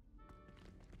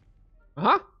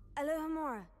 Aha.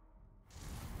 Alohomora.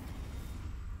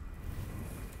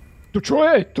 To čo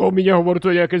je? To mi nehovor, to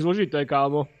je nejaké zložité,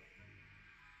 kámo.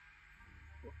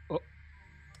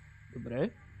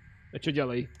 Dobre. A čo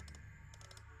ďalej?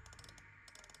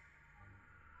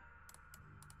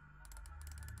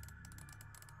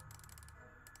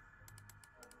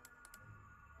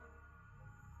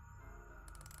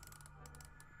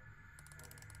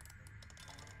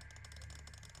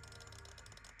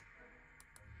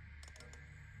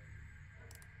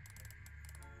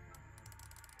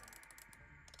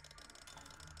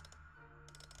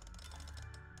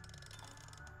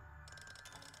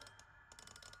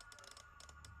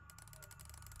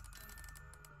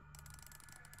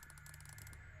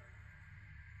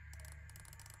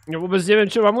 Ja vôbec neviem,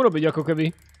 čo mám urobiť, ako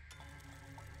keby.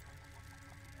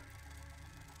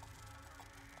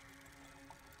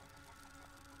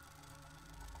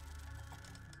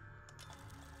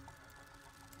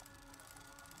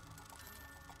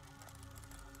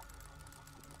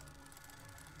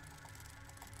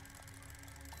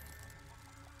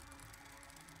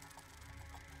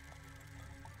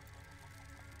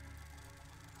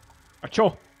 A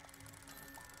čo?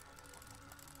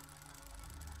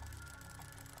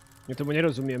 Ja tomu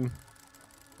nerozumiem.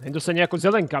 Hento sa nejako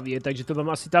zelenka vie, takže to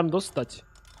mám asi tam dostať.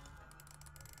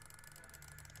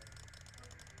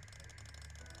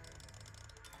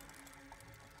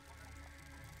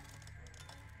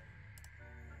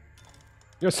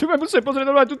 Ja si budem musieť pozrieť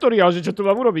normálne tutoriál, že čo tu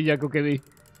mám urobiť, ako keby.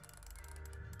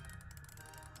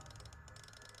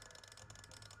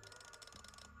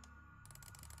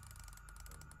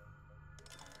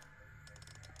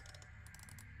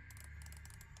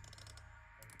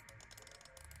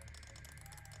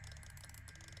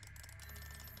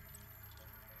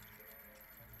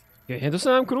 To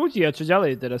sa nám krúti, a čo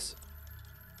ďalej teraz?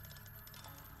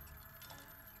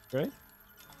 Okay.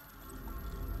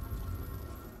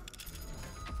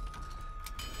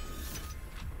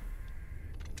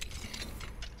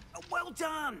 Well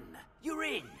done! You're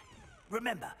in.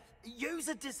 Remember, use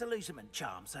a disillusionment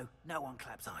charm so no one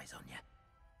claps eyes on you.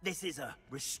 This is a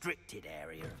restricted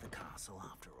area of the castle,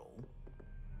 after all.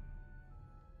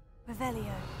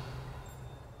 Revelio.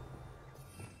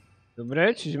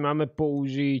 Dobre, čiže máme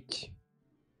použiť...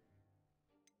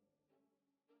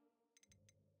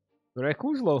 Ktoré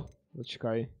kúzlo?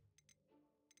 Počkaj.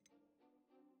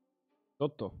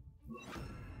 Toto.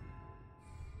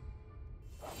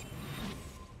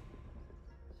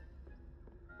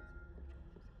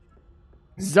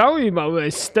 Zaujímavé,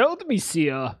 stealth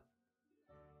misia.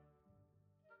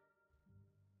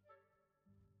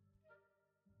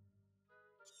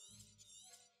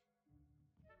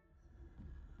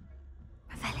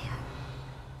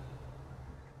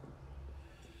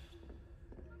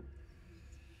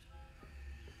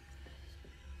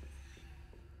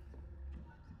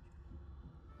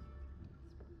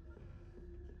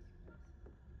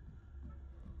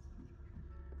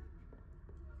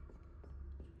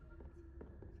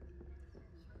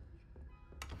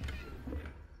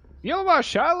 Fialová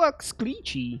šála z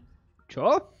klíčí.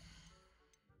 Čo?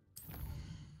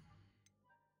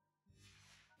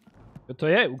 Čo to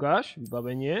je? Ukáž.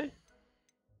 Vybavenie.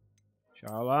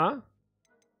 Šála.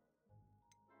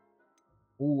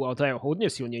 Ale tá je hodne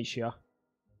silnejšia.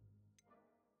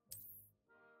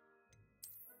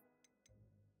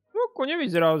 No,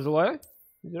 nevyzerá zle.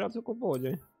 Vyzerá celkom v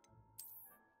pohode.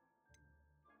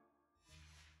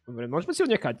 Dobre, môžeme si ho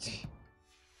nechať.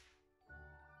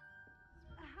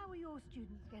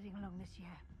 Getting along this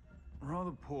year?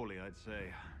 Rather poorly, I'd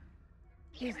say.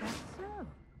 Is that so?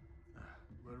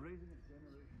 We're raising a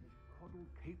generation of coddled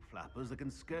cape flappers that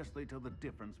can scarcely tell the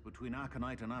difference between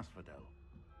aconite and asphodel.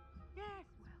 Yes,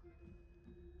 well.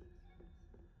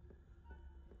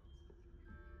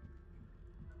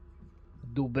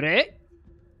 Dobre.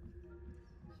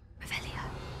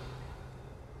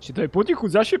 Či to je potichu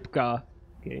zašepká.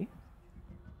 OK.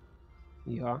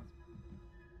 Ja.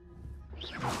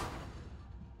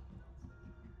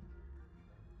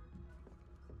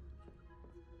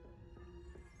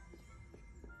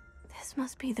 This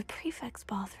must be the prefect's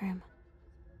bathroom.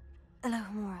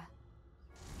 Alohomora.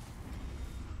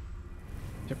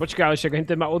 Počkaj, ale však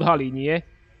hente ma odhalí, nie?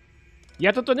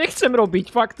 Ja toto nechcem robiť,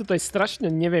 fakt, toto je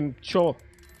strašne neviem čo.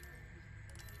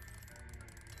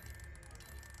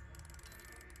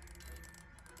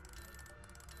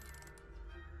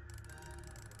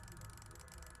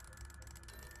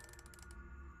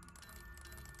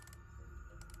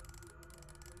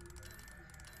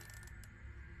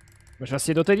 Máš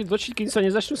vlastne do tej točiť, kým sa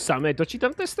nezačnú samé točiť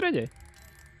tam v tej strede.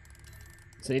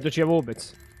 Sa netočia vôbec.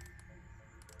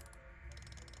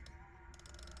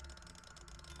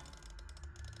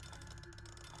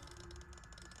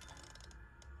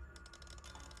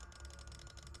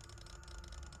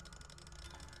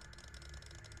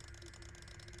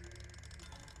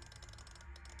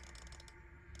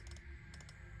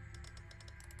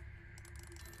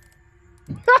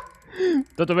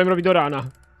 Toto viem robiť do rána.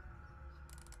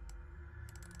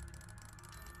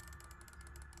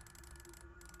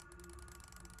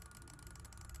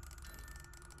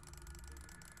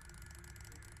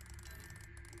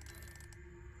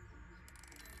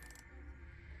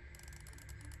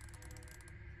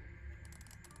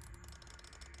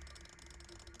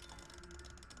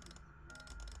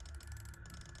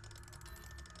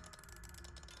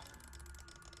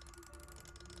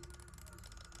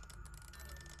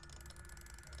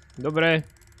 Dobre.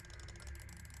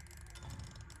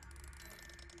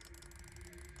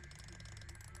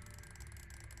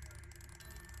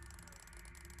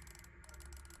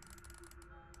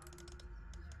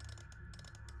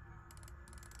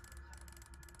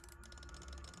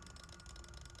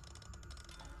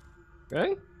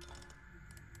 OK.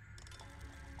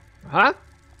 Aha.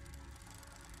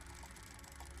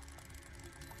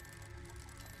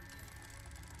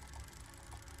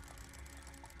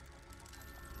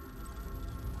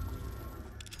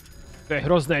 To je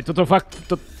hrozné, toto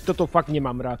fakt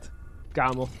nemám rád.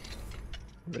 Kámo.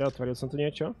 Dobre, otvoril som tu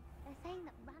niečo.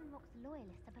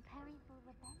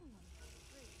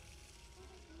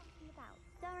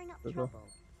 Toto.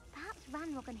 Perhaps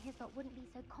Ranrock and his lot wouldn't be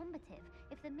so combative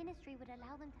if the ministry would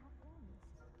allow them to have guns.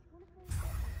 One of those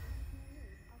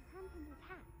I'll camp in his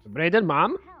hat. Dobre, jeden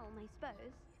mám. Helm, I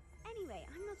suppose. Anyway,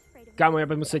 I'm not afraid of Kámo, ja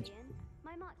budem musieť...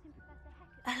 my marksman Professor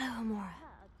Heck. Hello, Amora.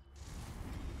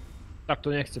 Tak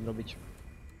to nechcem robiť.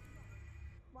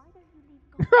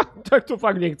 Tak to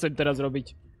fakt nechcem teraz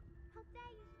robiť.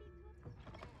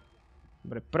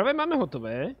 Dobre, prvé máme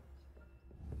hotové.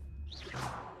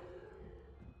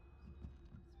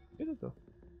 Je to?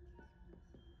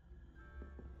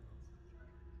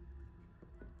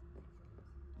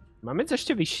 Máme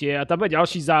ešte vyššie a tam bude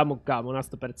ďalší zámok, kámo, na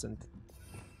 100%.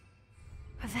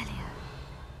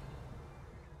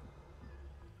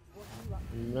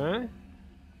 Ne?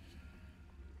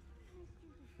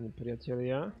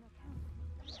 Nepriatelia.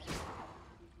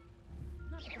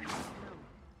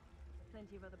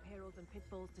 Plenty of other perils and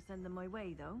pitfalls to send them my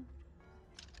way, though.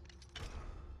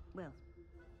 Well,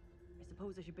 I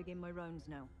suppose I should begin my rounds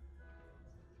now.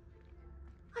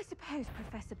 I suppose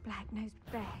Professor Black knows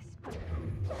best, but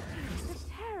he's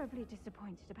terribly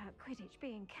disappointed about Quidditch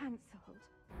being cancelled.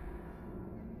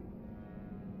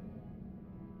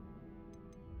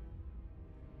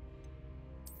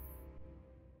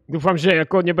 Dúfam, že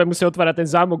ako nebudem musieť otvárať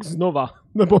ten zámok znova,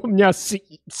 lebo mňa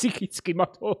psychicky ma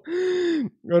to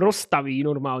rozstaví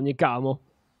normálne, kámo.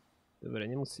 Dobre,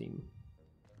 nemusím.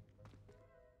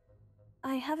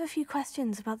 I have a few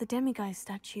questions about the demiguise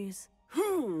statues.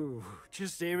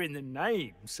 Just hearing the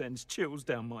name sends chills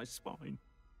down my spine.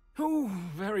 Oh,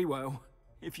 very well,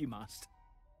 if you must.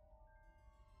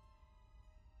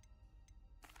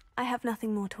 I have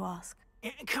nothing more to ask.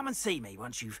 Come and see me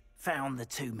once you've found the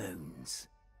 2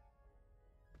 moons.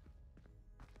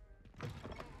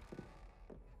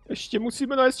 Ešte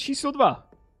musíme nájsť číslo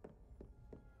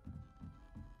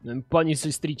 2. Len pani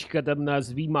sestrička tam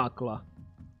nás vymákla.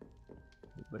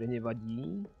 Dobre,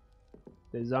 nevadí.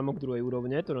 To je zámok druhej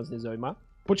úrovne, to nás nezaujíma.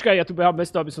 Počkaj, ja tu behám bez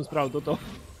toho, aby som spravil toto.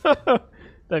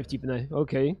 To je vtipné,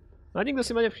 OK. A nikto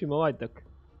si ma nevšimol, aj tak.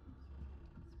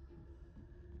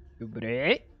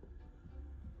 Dobre.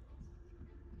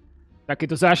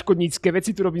 Takéto záškodnícke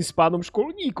veci tu robím s pánom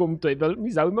školníkom, to je veľmi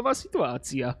zaujímavá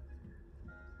situácia.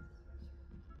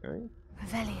 Okay.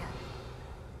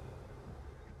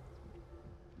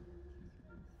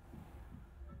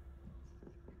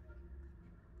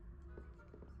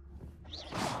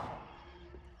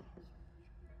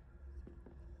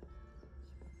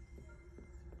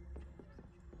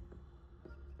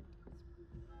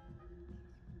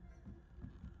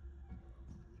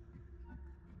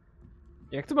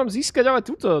 Jak to mám získať ale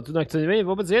tuto? To nie je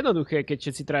vôbec jednoduché, keď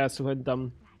všetci traja sú hen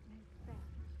tam.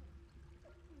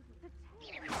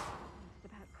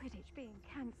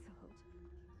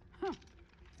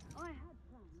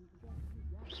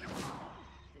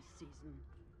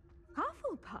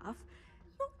 Hufflepuff?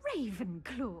 Not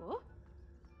Ravenclaw?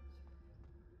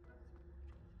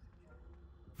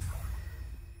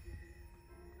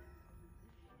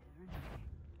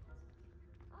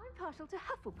 I'm partial to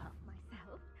Hufflepuff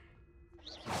myself.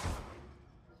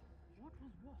 What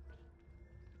was what?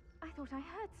 I thought I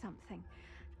heard something.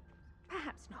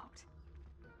 Perhaps not.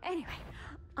 Anyway,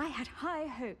 I had high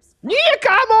hopes. Nie,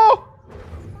 kámo!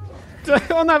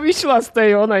 Ona vyšla z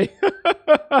tej onej.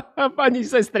 Pani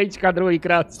sestrička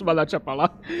druhýkrát ma načapala.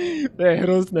 To je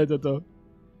hrozné toto.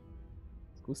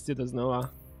 Skúste to znova.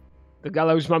 Tak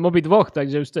ale už mám obi dvoch,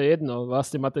 takže už to je jedno.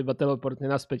 Vlastne ma to iba teleportne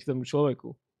naspäť k tomu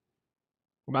človeku.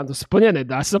 Mám to splnené,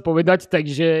 dá sa povedať,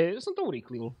 takže som to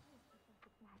urýchlil.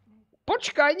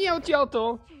 Počkaj, nie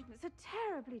odtiaľto.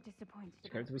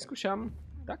 Počkaj, to vyskúšam.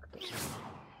 Takto.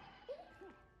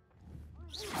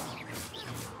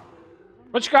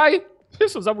 Počkaj! Ja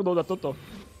som zabudol na toto.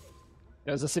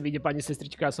 Teraz zase vyjde pani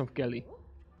sestrička, ja som v Kelly.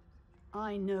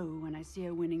 I know when I see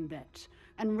a winning bet,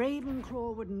 and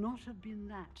Ravenclaw would not have been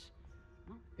that.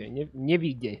 Okay,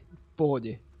 nevyjde. V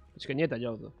pohode. Počkaj, nie taď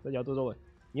auto. Taď auto dole.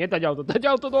 Nie taď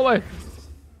auto dole!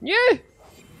 Nie!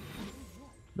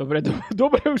 Dobre,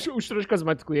 dobre, už troška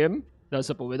zmatkujem. Dá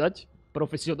sa povedať.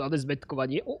 Profesionálne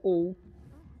zmetkovanie.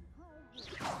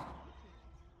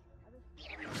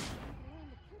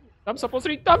 Tam sa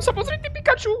pozri, ty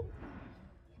Pikachu!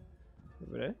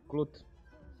 Dobre, kľud.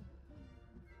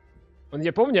 On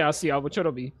ide po mne asi, alebo čo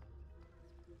robí?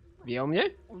 Vie o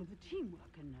mne?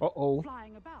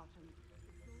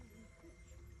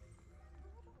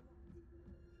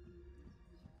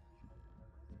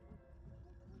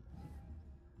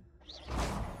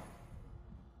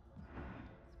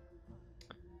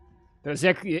 Teraz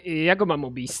jak ho mám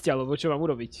obísť, alebo čo mám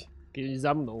urobiť? Keď je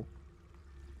za mnou.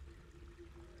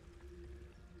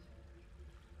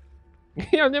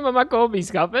 Ja nemám ako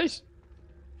obísť, chápeš?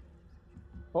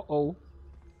 Oh.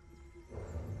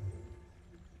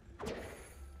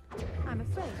 I'm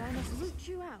afraid I must root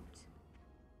you out.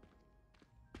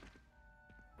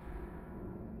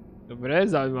 Dobre,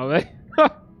 zaujímavé.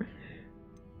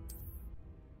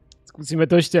 Skúsime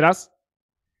to ešte raz.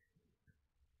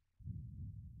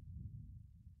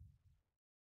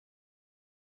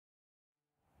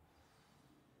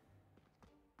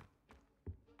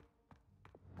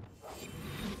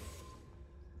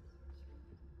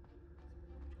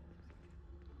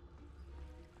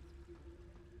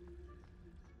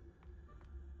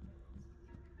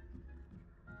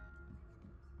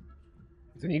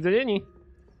 To nikto není.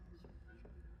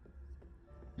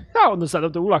 A ono sa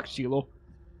nám to uľahčilo.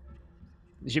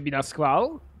 Že by nás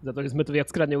schvál, za to, že sme to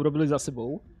viackrát neurobili za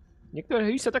sebou. Niektoré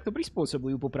hry sa takto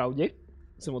prispôsobujú, popravde.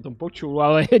 Som o tom počul,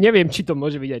 ale neviem, či to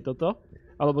môže byť aj toto.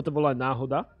 Alebo to bola aj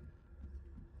náhoda.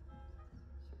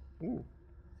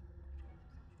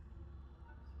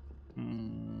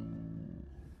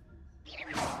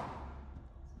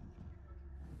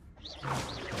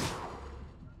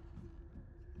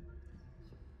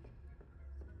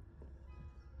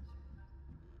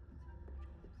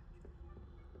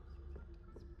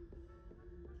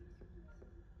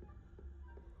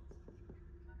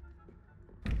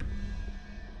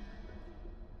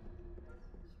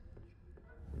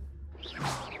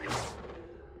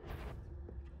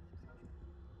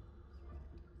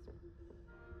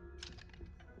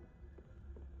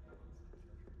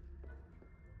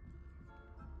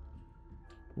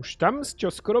 Už tam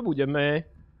čo skoro budeme.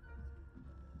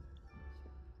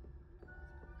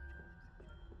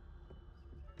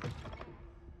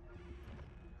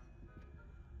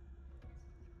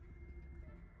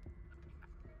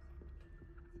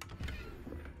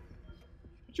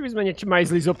 Či by sme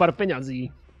majzli zo pár peňazí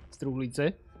z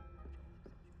truhlice?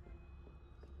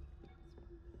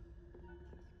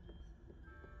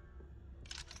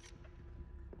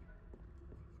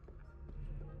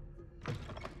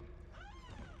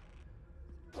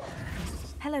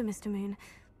 Hello, Mr. Moon.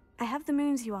 I have the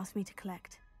moons you asked me to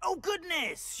collect. Oh,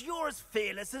 goodness! You're as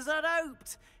fearless as I'd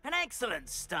hoped. An excellent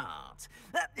start.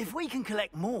 If we can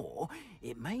collect more,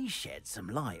 it may shed some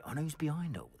light on who's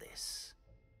behind all this.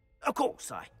 Of course,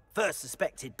 I first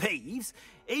suspected Peeves.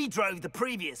 He drove the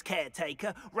previous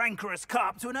caretaker, Rancorous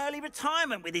Carp, to an early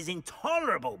retirement with his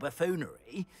intolerable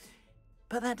buffoonery.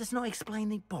 But that does not explain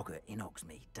the boggart in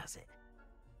Hogsmeade, does it?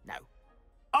 No.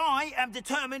 I am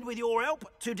determined, with your help,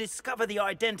 to discover the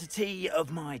identity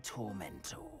of my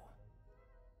tormentor.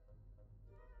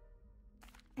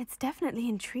 It's definitely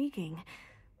intriguing.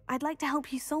 I'd like to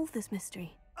help you solve this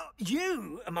mystery.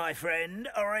 You, my friend,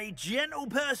 are a gentle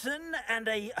person and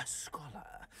a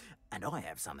scholar, and I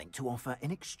have something to offer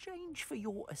in exchange for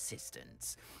your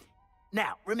assistance.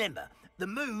 Now, remember, the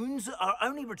moons are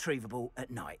only retrievable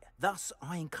at night. Thus,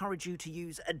 I encourage you to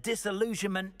use a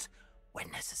disillusionment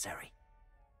when necessary.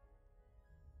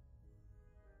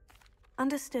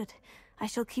 Understood. I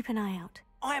shall keep an eye out.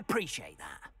 I appreciate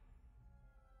that.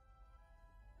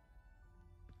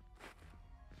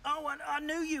 Oh, and I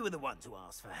knew you were the one to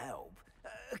ask for help.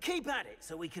 Keep at it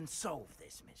so we can solve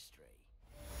this mystery.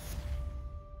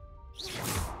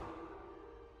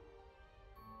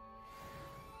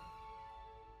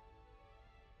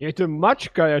 Je to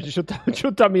mačka, čo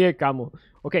tam je, kamo.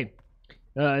 OK.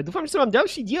 Dúfam, že sa vám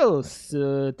ďalší diel z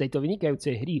tejto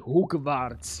vynikajúcej hry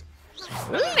Hogwarts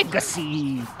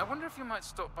Legacy. I wonder if you might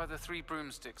stop by the Three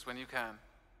Broomsticks when you can.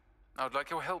 I would like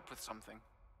your help with something.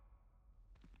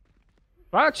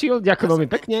 Páčil, ďakujem veľmi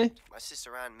pekne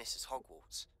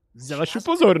za vašu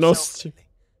pozornosť.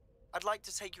 I'd like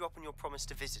to take you up on your promise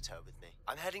to visit her with me.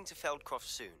 I'm heading to Feldcroft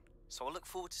soon, so I'll look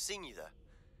forward to seeing you there.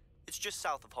 It's just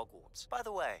south of Hogwarts. By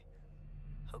the way,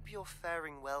 hope you're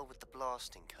faring well with the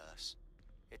blasting curse.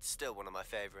 It's still one of my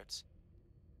favorites.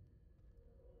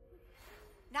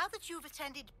 Now that you've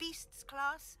attended Beasts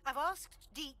class, I've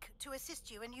asked Deke to assist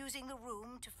you in using the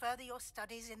room to further your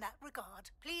studies in that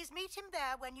regard. Please meet him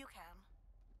there when you can.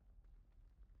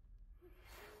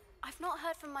 I've not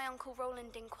heard from my Uncle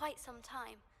Roland in quite some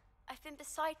time. I've been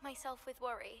beside myself with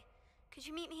worry. Could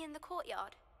you meet me in the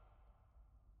courtyard?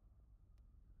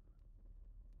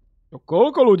 No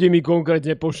koľko ľudí mi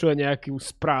konkrétne pošle nejakú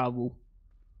správu?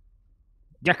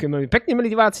 Ďakujem veľmi pekne,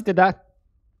 milí diváci, teda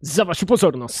za vašu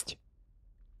pozornosť.